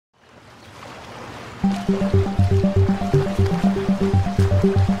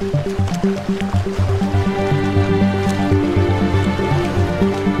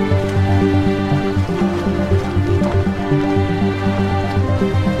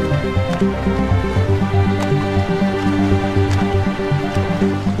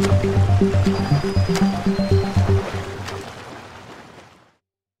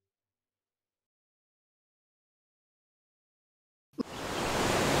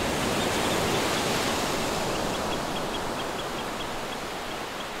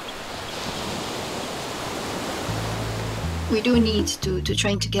We do need to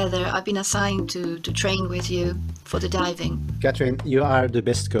train together. I've been assigned to train with you for the diving. Catherine, you are the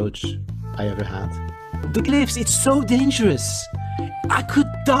best coach I ever had. The cliffs, it's so dangerous. I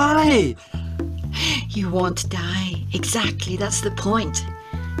could die. You won't die. Exactly, that's the point.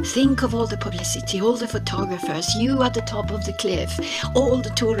 Think of all the publicity, all the photographers, you at the top of the cliff, all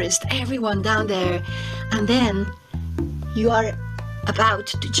the tourists, everyone down there. And then you are about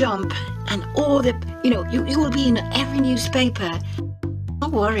to jump and all the, you will be in every newspaper.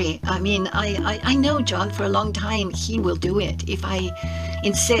 Don't worry. I mean, I know John for a long time. He will do it if I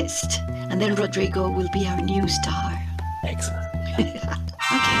insist. And then Rodrigo will be our new star. Excellent. Okay.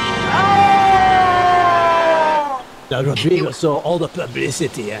 Now, Rodrigo saw all the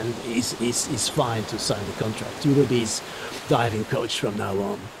publicity and he's fine to sign the contract. You will be his diving coach from now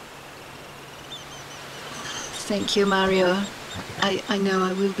on. Thank you, Mario. I know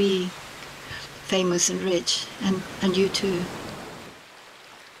I will be famous and rich, and you too.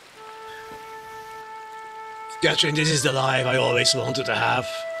 Catherine, this is the life I always wanted to have.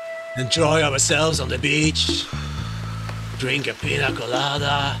 Enjoy ourselves on the beach, drink a pina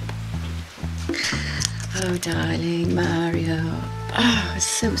colada. Oh, darling Mario. Oh, it's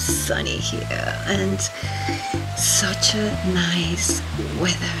so sunny here and such a nice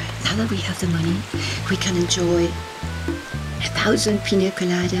weather. Now that we have the money, we can enjoy 1,000 pina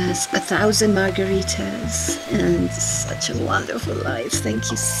coladas, 1,000 margaritas, and such a wonderful life. Thank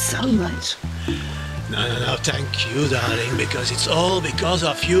you so much. No, thank you, darling, because it's all because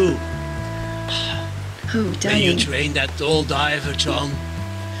of you. Oh, darling. When you trained that old diver, John.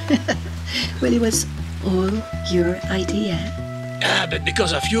 Well, it was all your idea. Yeah, but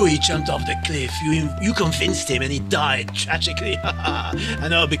because of you, he jumped off the cliff. You convinced him and he died tragically. I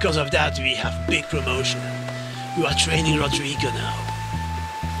know, because of that, we have big promotion. You are training Rodrigo now.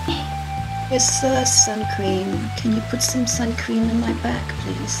 Yes, sun cream. Can you put some sun cream on my back,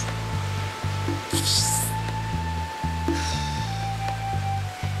 please?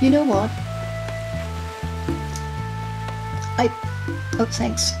 You know what? Oh,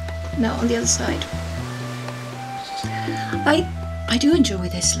 thanks. Now on the other side. I do enjoy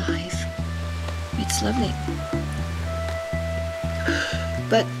this life. It's lovely.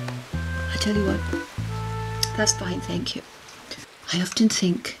 But I tell you what, that's fine, thank you. I often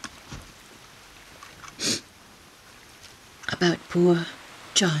think about poor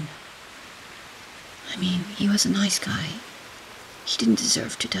John. I mean, he was a nice guy. He didn't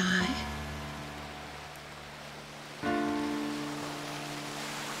deserve to die.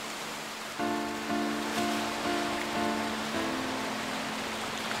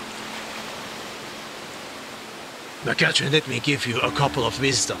 Now, Catherine, let me give you a couple of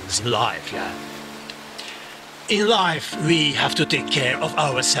wisdoms in life, yeah? In life, we have to take care of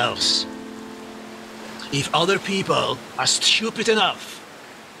ourselves. If other people are stupid enough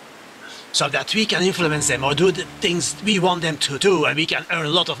so that we can influence them or do the things we want them to do and we can earn a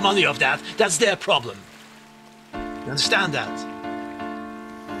lot of money off that, that's their problem. You understand that?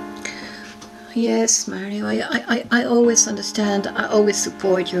 Yes, Mario, I always understand, I always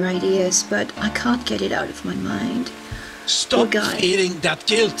support your ideas, but I can't get it out of my mind. Stop feeling that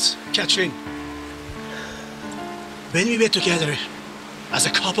guilt, Catherine. When we were together as a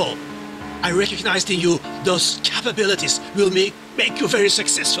couple, I recognized in you those capabilities will make you very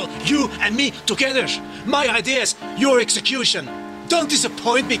successful. You and me together. My ideas, your execution. Don't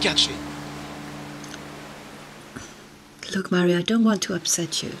disappoint me, Catherine. Look, Mario, I don't want to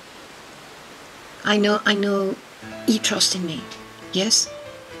upset you. I know you trust in me, yes?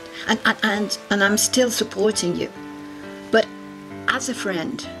 And I'm still supporting you. But as a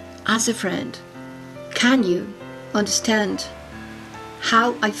friend, can you understand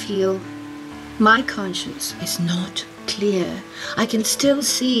how I feel? My conscience is not clear. I can still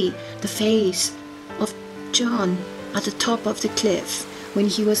see the face of John at the top of the cliff when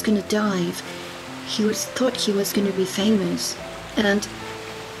he was going to dive. He thought he was going to be famous, and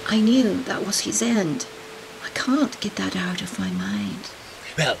I knew that was his end. I can't get that out of my mind.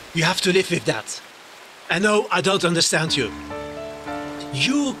 Well, you have to live with that. I know I don't understand you.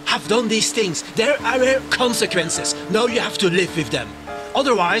 You have done these things. There are consequences. Now you have to live with them.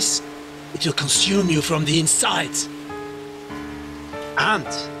 Otherwise, it will consume you from the inside. And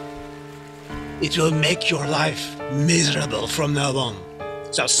it will make your life miserable from now on.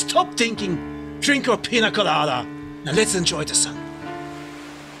 So stop thinking, drink your pina colada, and let's enjoy the sun.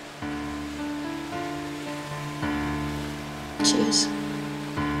 Cheers.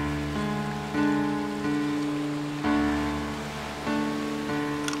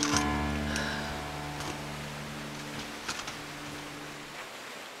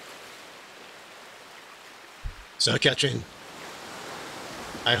 So, Catherine,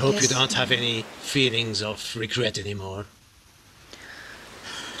 I hope you Yes. don't have any feelings of regret anymore.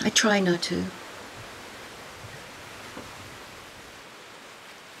 I try not to.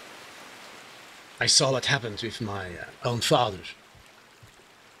 I saw what happened with my own father.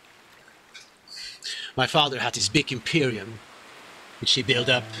 My father had this big imperium, which he built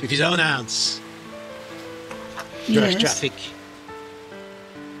up with his own hands. Drug Yes. traffic.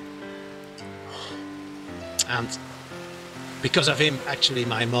 And because of him, actually,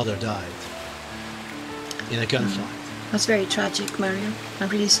 my mother died in a gunfight. That's very tragic, Mario. I'm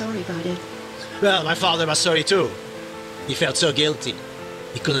really sorry about it. Well, my father was sorry too. He felt so guilty.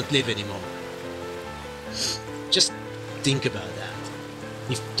 He couldn't live anymore. Just think about that.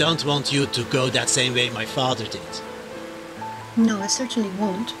 He don't want you to go that same way my father did. No, I certainly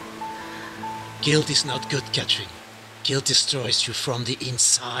won't. Guilt is not good, Catherine. Guilt destroys you from the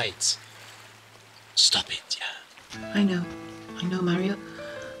inside. Stop it, yeah. I know, Mario.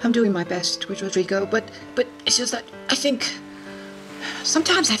 I'm doing my best with Rodrigo, but it's just that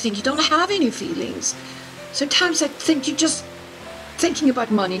sometimes I think you don't have any feelings. Sometimes I think you're just thinking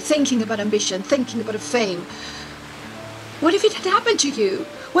about money, thinking about ambition, thinking about fame. What if it had happened to you?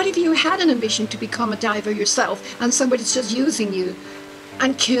 What if you had an ambition to become a diver yourself and somebody's just using you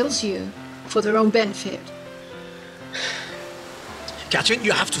and kills you for their own benefit? Catherine,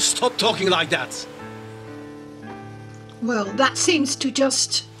 you have to stop talking like that. Well, that seems to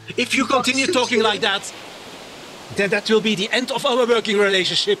just... If you continue talking like that, then that will be the end of our working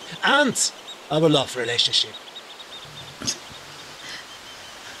relationship and our love relationship.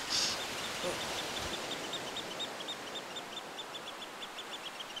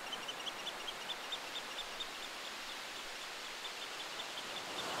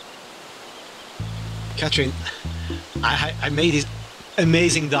 Catherine, I made this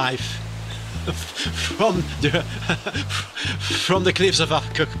amazing dive from the cliffs of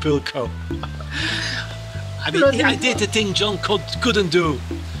Acapulco. I mean, I did the thing John couldn't do.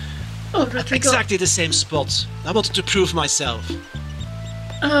 Oh, Rodrigo. Exactly the same spot. I wanted to prove myself.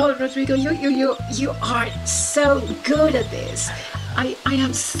 Oh, Rodrigo, you are so good at this. I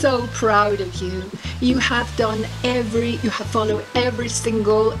am so proud of you. You have followed every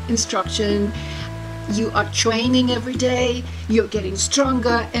single instruction. You are training every day. You're getting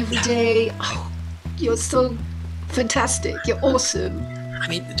stronger every day. Oh, you're so fantastic. You're awesome. I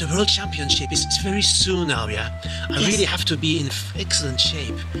mean, the World Championship is very soon now, yeah? I Yes. really have to be in excellent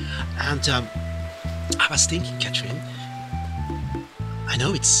shape. And I was thinking, Catherine,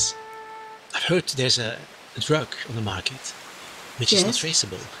 I've heard there's a drug on the market, which is not Yes.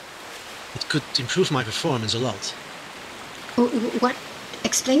 traceable. It could improve my performance a lot. What?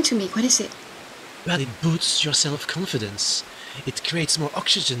 Explain to me. What is it? Well, it boosts your self-confidence. It creates more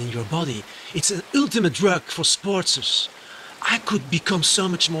oxygen in your body. It's an ultimate drug for sportsers. I could become so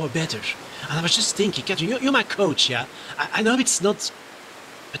much more better. And I was just thinking, Catherine, you're my coach, yeah? I know it's not...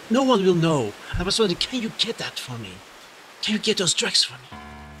 But no one will know. I was wondering, can you get that for me? Can you get those drugs for me?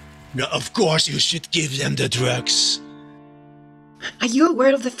 No, of course you should give them the drugs. Are you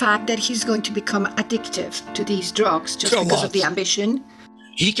aware of the fact that he's going to become addictive to these drugs just To because what? of the ambition?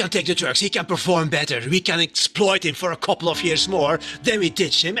 He can take the drugs, he can perform better. We can exploit him for a couple of years more. Then we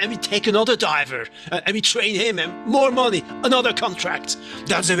ditch him and we take another diver. And we train him and more money, another contract.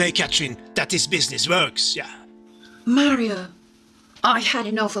 That's the way, Catherine, that this business works, yeah. Mario, I had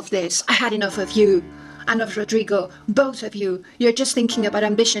enough of this. I had enough of you and of Rodrigo. Both of you. You're just thinking about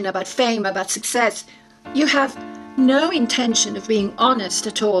ambition, about fame, about success. You have no intention of being honest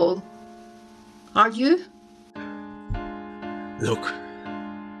at all. Are you?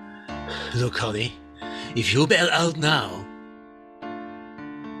 Look, honey, if you bail out now,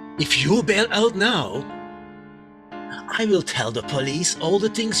 I will tell the police all the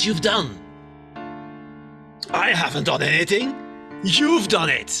things you've done. I haven't done anything. You've done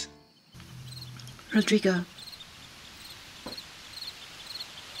it. Rodrigo,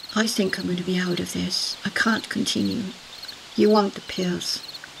 I think I'm going to be out of this. I can't continue. You want the pills.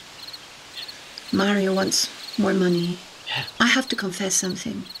 Mario wants more money. I have to confess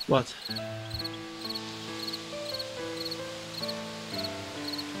something. What?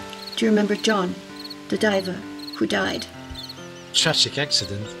 Do you remember John, the diver, who died? Tragic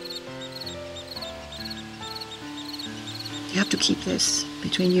accident. You have to keep this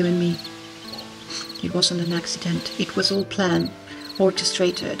between you and me. It wasn't an accident. It was all planned,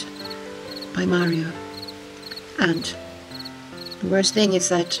 orchestrated by Mario. And the worst thing is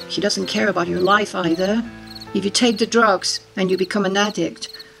that he doesn't care about your life either. If you take the drugs and you become an addict,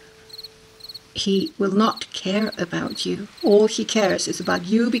 he will not care about you. All he cares is about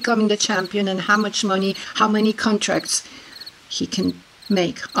you becoming the champion and how much money, how many contracts he can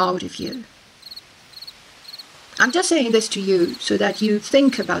make out of you. I'm just saying this to you so that you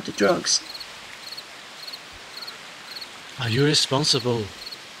think about the drugs. Are you responsible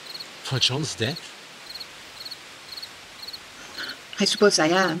for John's death? I suppose I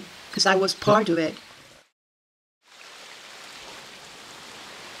am, because I was part of it.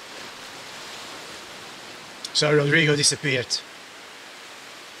 So Rodrigo disappeared.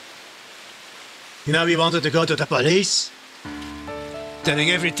 You know, we wanted to go to the police, telling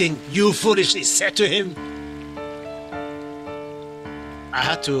everything you foolishly said to him. I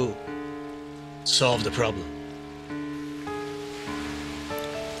had to solve the problem.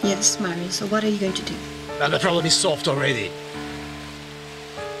 Yes, Mario, so what are you going to do? Well, the problem is solved already.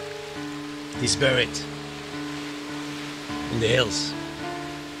 He's buried in the hills.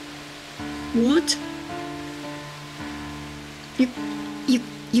 What?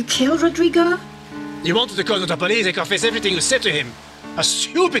 You killed Rodrigo? You wanted to go to the police and confess everything you said to him. How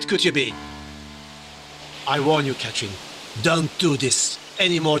stupid could you be? I warn you, Catherine, don't do this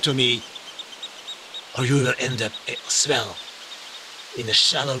anymore to me, or you will end up as well in a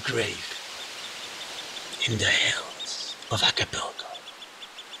shallow grave in the hills of Acapulco.